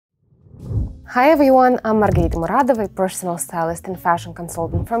Hi everyone, I'm Margarita Muradova, a personal stylist and fashion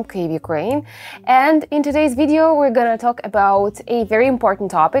consultant from Kyiv, Ukraine. And in today's video, we're gonna talk about a very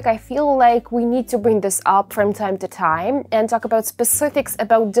important topic. I feel like we need to bring this up from time to time and talk about specifics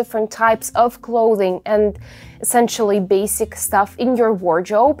about different types of clothing and essentially basic stuff in your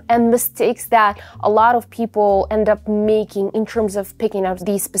wardrobe and mistakes that a lot of people end up making in terms of picking out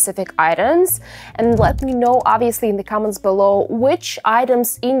these specific items. And let me know, obviously, in the comments below, which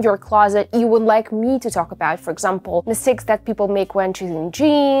items in your closet you would like me to talk about. For example, mistakes that people make when choosing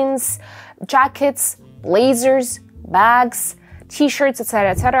jeans, jackets, blazers, bags, t-shirts,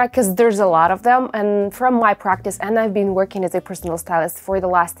 etc., because there's a lot of them. And from my practice, and I've been working as a personal stylist for the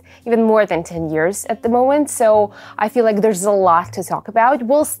last even more than 10 years at the moment, so I feel like there's a lot to talk about.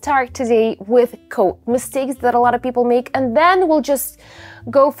 We'll start today with coat mistakes that a lot of people make, and then we'll just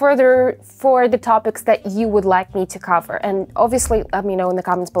go further for the topics that you would like me to cover. And obviously, let me know in the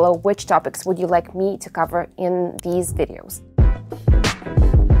comments below which topics would you like me to cover in these videos.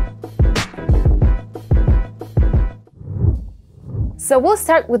 So we'll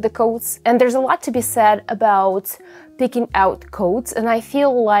start with the coats, and there's a lot to be said about picking out coats, and I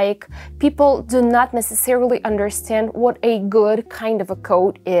feel like people do not necessarily understand what a good kind of a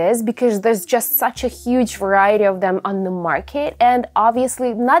coat is, because there's just such a huge variety of them on the market, and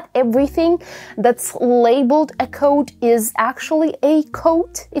obviously not everything that's labeled a coat is actually a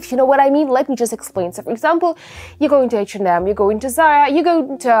coat, if you know what I mean. Let me just explain. So for example, you go into H&M, you go into Zara, you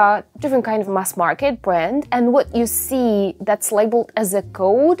go into a different kind of mass market brand, and what you see that's labeled as a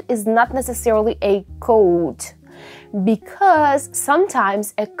coat is not necessarily a coat, because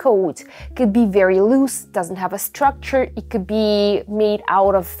sometimes a coat could be very loose, doesn't have a structure, it could be made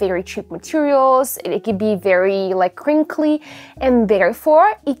out of very cheap materials, it could be very crinkly, and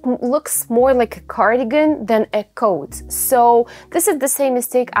therefore it looks more like a cardigan than a coat. So this is the same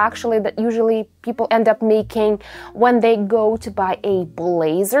mistake actually that usually people end up making when they go to buy a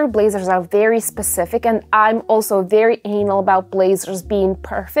blazer. Blazers are very specific, and I'm also very anal about blazers being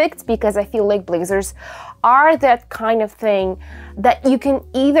perfect, because I feel like blazers are that kind of thing that you can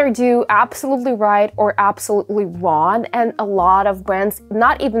either do absolutely right or absolutely wrong, and a lot of brands,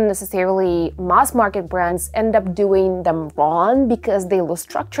 not even necessarily mass market brands, end up doing them wrong because they lose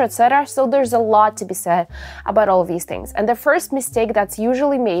structure, etc. So there's a lot to be said about all of these things. And the first mistake that's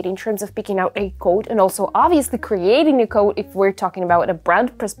usually made in terms of picking out a coat, and also obviously creating a coat if we're talking about a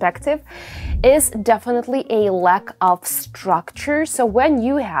brand perspective, is definitely a lack of structure. So when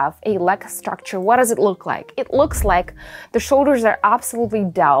you have a lack of structure, what does it look like? It looks like the shoulders are absolutely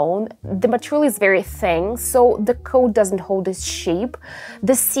down, the material is very thin, so the coat doesn't hold its shape.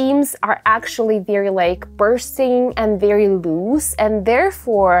 The seams are actually very bursting and very loose, and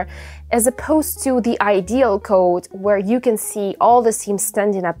therefore, as opposed to the ideal coat where you can see all the seams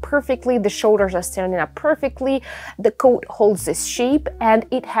standing up perfectly, the shoulders are standing up perfectly, the coat holds its shape and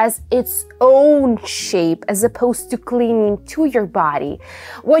it has its own shape as opposed to clinging to your body.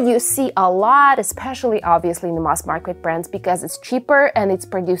 What you see a lot, especially obviously in the mass market brands, because it's cheaper and it's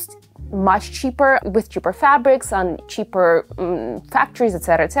produced much cheaper with cheaper fabrics on cheaper factories,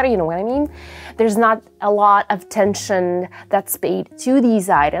 etc., you know what I mean? There's not a lot of attention that's paid to these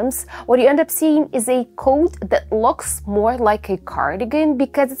items. What you end up seeing is a coat that looks more like a cardigan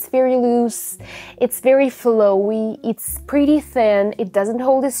because it's very loose, it's very flowy, it's pretty thin, it doesn't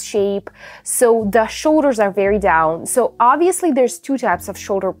hold its shape, so the shoulders are very down. So obviously there's two types of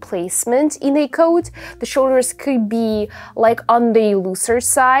shoulder placement in a coat. The shoulders could be on the looser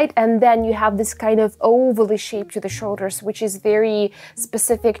side, and then you have this kind of ovally shape to the shoulders, which is very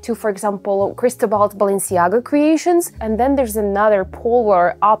specific to, for example, Cristobal's Balenciaga creations. And then there's another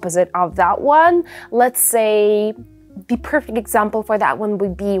polar opposite of that one. Let's say the perfect example for that one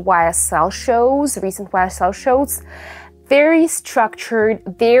would be YSL shows, recent YSL shows. Very structured,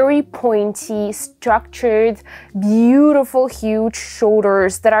 very pointy, structured, beautiful, huge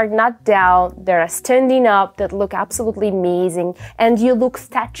shoulders that are not down, that are standing up, that look absolutely amazing, and you look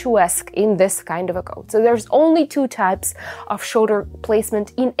statuesque in this kind of a coat. So there's only two types of shoulder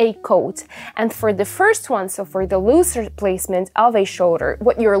placement in a coat. And for the first one, so for the looser placement of a shoulder,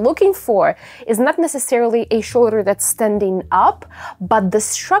 what you're looking for is not necessarily a shoulder that's standing up, but the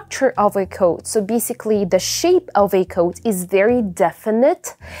structure of a coat. So basically the shape of a coat is very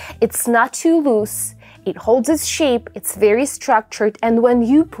definite, it's not too loose, it holds its shape, it's very structured, and when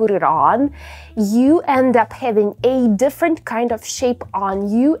you put it on, you end up having a different kind of shape on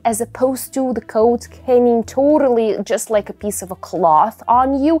you as opposed to the coat hanging totally just like a piece of a cloth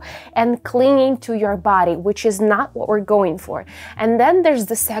on you and clinging to your body, which is not what we're going for. And then there's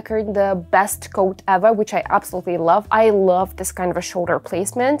the second, the best coat ever, which I absolutely love. I love this kind of a shoulder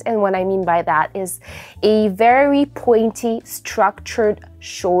placement, and what I mean by that is a very pointy, structured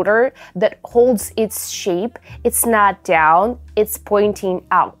shoulder that holds its shape. It's not down, it's pointing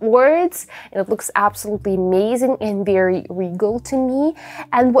outwards, and it looks absolutely amazing and very regal to me.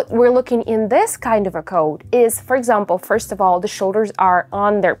 And what we're looking in this kind of a coat is, for example, first of all, the shoulders are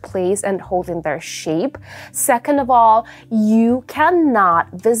on their place and holding their shape. Second of all, you cannot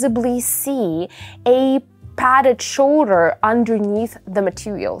visibly see a padded shoulder underneath the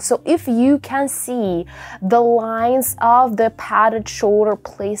material. So if you can see the lines of the padded shoulder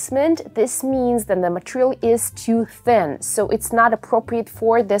placement, this means that the material is too thin. So it's not appropriate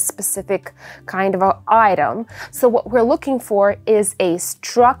for this specific kind of an item. So what we're looking for is a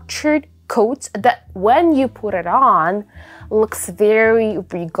structured coat that when you put it on looks very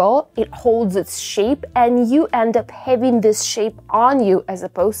regal, it holds its shape, and you end up having this shape on you as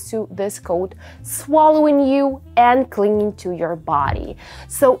opposed to this coat swallowing you and clinging to your body.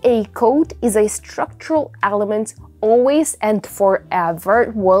 So a coat is a structural element, always and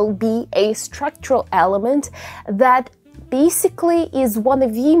forever will be a structural element that basically is one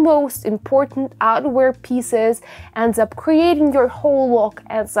of the most important outerwear pieces, ends up creating your whole look,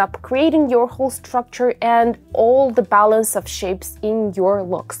 ends up creating your whole structure and all the balance of shapes in your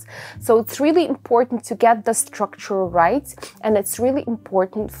looks. So it's really important to get the structure right, and it's really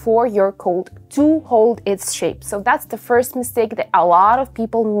important for your coat to hold its shape. So that's the first mistake that a lot of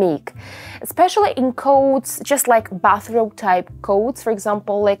people make, especially in coats, just like bathrobe type coats, for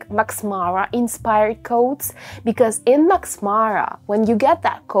example, like Max Mara inspired coats, because in Max Mara, when you get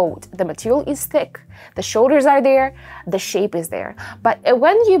that coat, the material is thick, the shoulders are there, the shape is there. But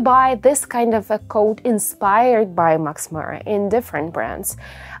when you buy this kind of a coat inspired by Max Mara in different brands,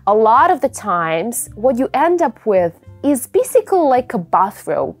 a lot of the times what you end up with is basically like a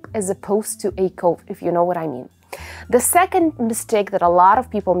bathrobe as opposed to a coat, if you know what I mean. The second mistake that a lot of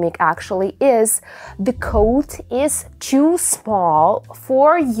people make actually is the coat is too small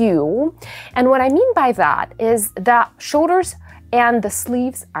for you. And what I mean by that is the shoulders and the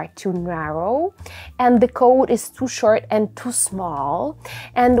sleeves are too narrow, and the coat is too short and too small.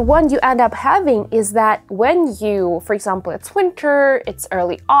 And what you end up having is that when you, for example, it's winter, it's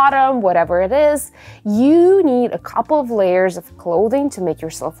early autumn, whatever it is, you need a couple of layers of clothing to make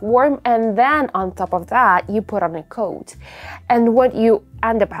yourself warm, and then on top of that, you put on a coat. And what you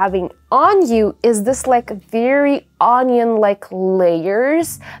end up having on you is this like very onion-like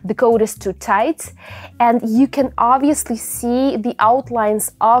layers. The coat is too tight, and you can obviously see the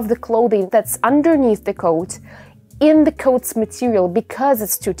outlines of the clothing that's underneath the coat in the coat's material because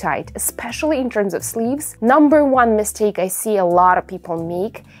it's too tight, especially in terms of sleeves. Number one mistake I see a lot of people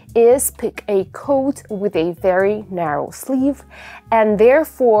make is pick a coat with a very narrow sleeve, and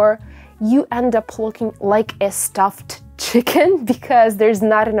therefore you end up looking like a stuffed chicken because there's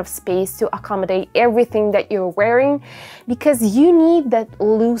not enough space to accommodate everything that you're wearing, because you need that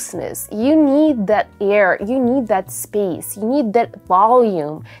looseness, you need that air, you need that space, you need that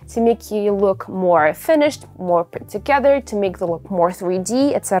volume to make you look more finished, more put together, to make the look more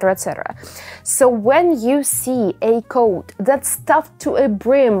 3D, etc., etc. So when you see a coat that's stuffed to a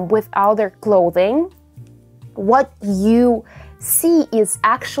brim with other clothing, what you see is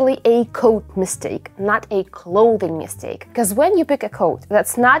actually a coat mistake, not a clothing mistake. Because when you pick a coat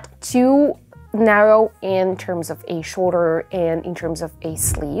that's not too narrow in terms of a shoulder and in terms of a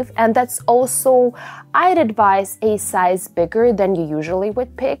sleeve, and that's also, I'd advise, a size bigger than you usually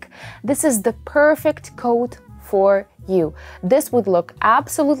would pick, this is the perfect coat for you. This would look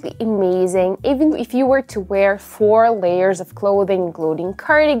absolutely amazing even if you were to wear 4 layers of clothing, including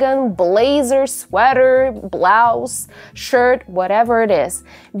cardigan, blazer, sweater, blouse, shirt, whatever it is,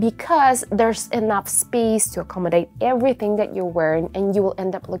 because there's enough space to accommodate everything that you're wearing, and you will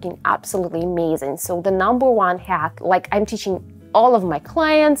end up looking absolutely amazing. So the number one hack, like I'm teaching all of my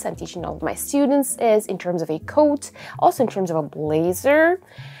clients, I'm teaching all of my students, is in terms of a coat, also in terms of a blazer,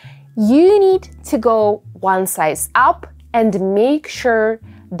 you need to go one size up and make sure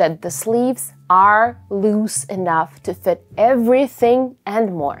that the sleeves are loose enough to fit everything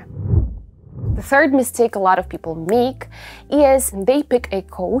and more. The third mistake a lot of people make is they pick a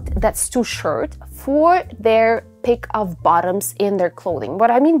coat that's too short for their pick of bottoms in their clothing.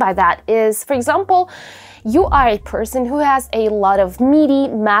 What I mean by that is, for example, you are a person who has a lot of midi,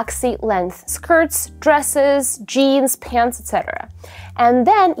 maxi length skirts, dresses, jeans, pants, etc. And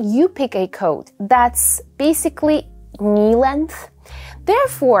then you pick a coat that's basically knee length.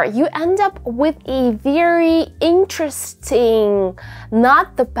 Therefore, you end up with a very interesting,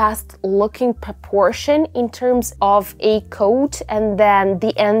 not the best looking proportion in terms of a coat and then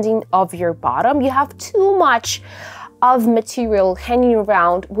the ending of your bottom. You have too much of material hanging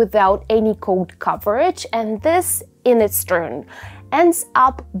around without any coat coverage, and this in its turn ends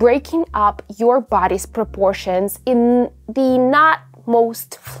up breaking up your body's proportions in the not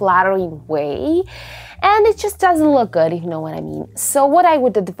most flattering way, and it just doesn't look good, if you know what I mean. So what I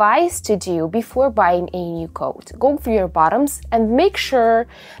would advise to do before buying a new coat, go through your bottoms and make sure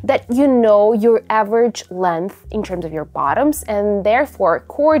that you know your average length in terms of your bottoms, and therefore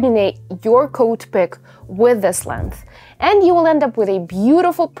coordinate your coat pick with this length, and you will end up with a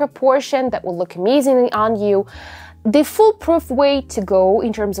beautiful proportion that will look amazingly on you. The foolproof way to go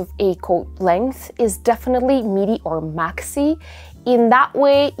in terms of a coat length is definitely midi or maxi. In that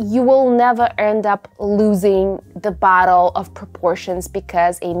way, you will never end up losing the battle of proportions,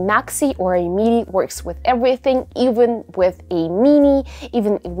 because a maxi or a midi works with everything, even with a mini,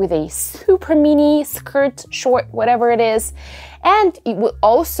 even with a super mini skirt, short, whatever it is. And it will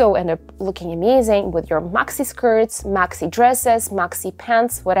also end up looking amazing with your maxi skirts, maxi dresses, maxi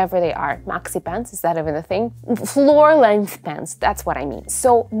pants, whatever they are. Maxi pants, is that even a thing? Floor length pants, that's what I mean.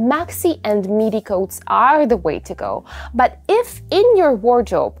 So maxi and midi coats are the way to go. But if in your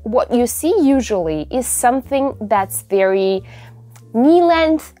wardrobe, what you see usually is something that's very knee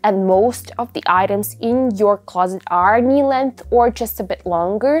length, and most of the items in your closet are knee length or just a bit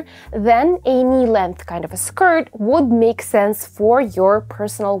longer, then a knee length kind of a skirt would make sense for your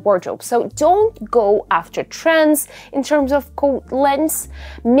personal wardrobe. So don't go after trends in terms of coat lengths.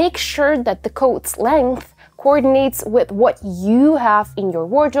 Make sure that the coat's length coordinates with what you have in your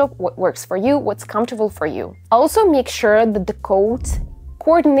wardrobe, what works for you, what's comfortable for you. Also make sure that the coat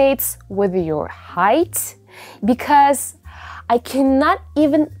coordinates with your height, because I cannot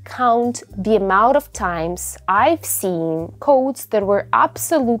even count the amount of times I've seen coats that were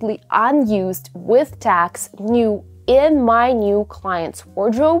absolutely unused with tags new in my new clients'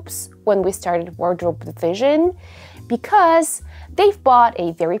 wardrobes when we started wardrobe division, because they've bought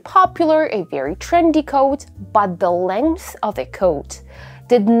a very popular, a very trendy coat, but the length of the coat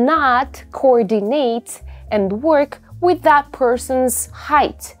did not coordinate and work with that person's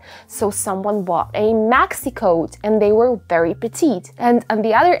height. So someone bought a maxi coat and they were very petite. And on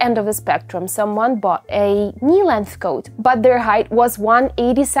the other end of the spectrum, someone bought a knee length coat, but their height was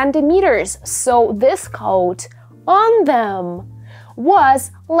 180 centimeters. So this coat on them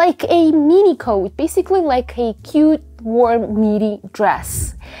was like a mini coat, basically like a cute, warm, midi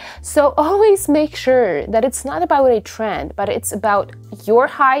dress. So always make sure that it's not about a trend, but it's about your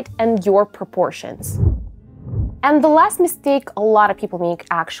height and your proportions. And the last mistake a lot of people make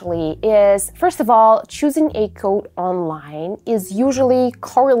actually is, first of all, choosing a coat online is usually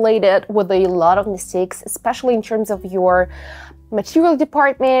correlated with a lot of mistakes, especially in terms of your material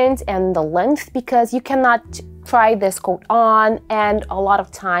department and the length, because you cannot try this coat on, and a lot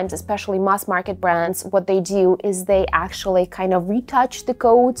of times, especially mass market brands, what they do is they actually kind of retouch the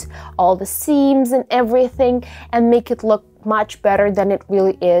coat, all the seams and everything, and make it look much better than it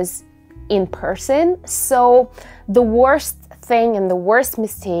really is in person. So the worst thing and the worst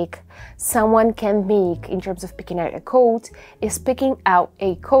mistake someone can make in terms of picking out a coat is picking out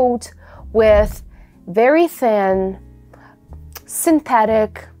a coat with very thin,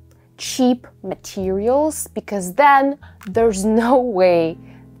 synthetic, cheap materials, because then there's no way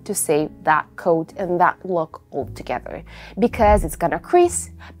to save that coat and that look altogether, because it's gonna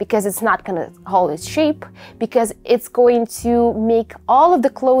crease, because it's not gonna hold its shape, because it's going to make all of the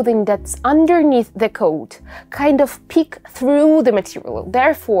clothing that's underneath the coat kind of peek through the material.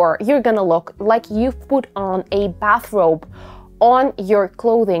 Therefore, you're gonna look like you've put on a bathrobe on your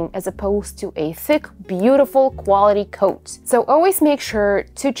clothing as opposed to a thick, beautiful quality coat. So always make sure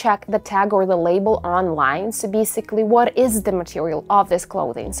to check the tag or the label online. So basically, what is the material of this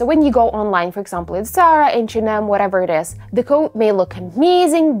clothing? So when you go online, for example, it's Zara, H&M, whatever it is, the coat may look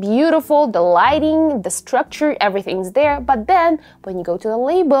amazing, beautiful, the lighting, the structure, everything's there. But then when you go to the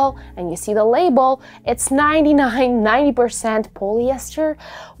label and you see the label, it's 90% polyester,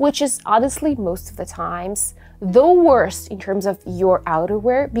 which is honestly most of the times the worst in terms of your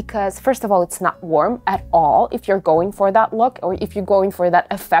outerwear because, first of all, it's not warm at all if you're going for that look or if you're going for that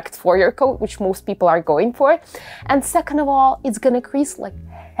effect for your coat, which most people are going for. And second of all, it's gonna crease like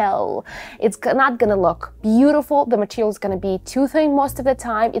hell. It's not gonna look beautiful. The material is gonna be too thin most of the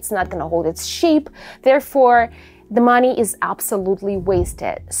time. It's not gonna hold its shape. Therefore, the money is absolutely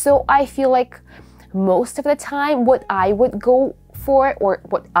wasted. So I feel like most of the time what I would go for or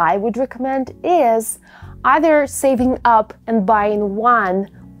what I would recommend is either saving up and buying one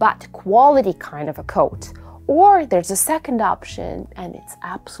but quality kind of a coat. Or there's a second option, and it's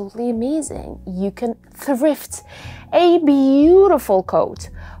absolutely amazing. You can thrift a beautiful coat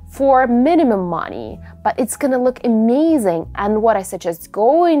for minimum money, but it's gonna look amazing. And what I suggest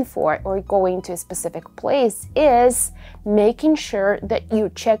going for or going to a specific place is making sure that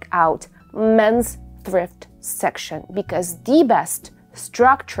you check out men's thrift section, because the best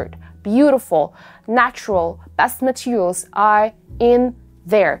structured, beautiful, natural, best materials are in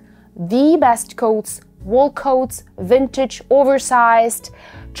there. The best coats, wool coats, vintage, oversized,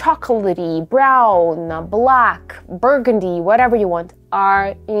 chocolatey, brown, black, burgundy, whatever you want,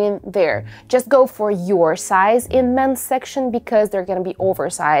 are in there. Just go for your size in men's section because they're gonna be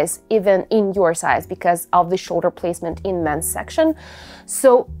oversized even in your size because of the shoulder placement in men's section.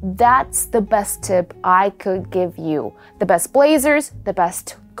 So that's the best tip I could give you. The best blazers, the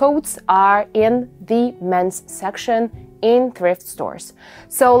best coats are in the men's section in thrift stores.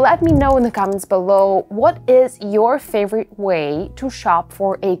 So let me know in the comments below, what is your favorite way to shop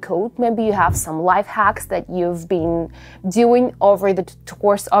for a coat? Maybe you have some life hacks that you've been doing over the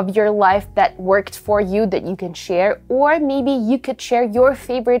course of your life that worked for you that you can share, or maybe you could share your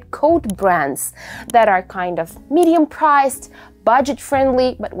favorite coat brands that are kind of medium priced, budget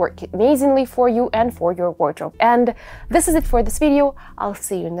friendly, but work amazingly for you and for your wardrobe. And this is it for this video. I'll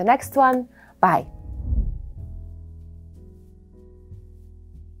see you in the next one. Bye.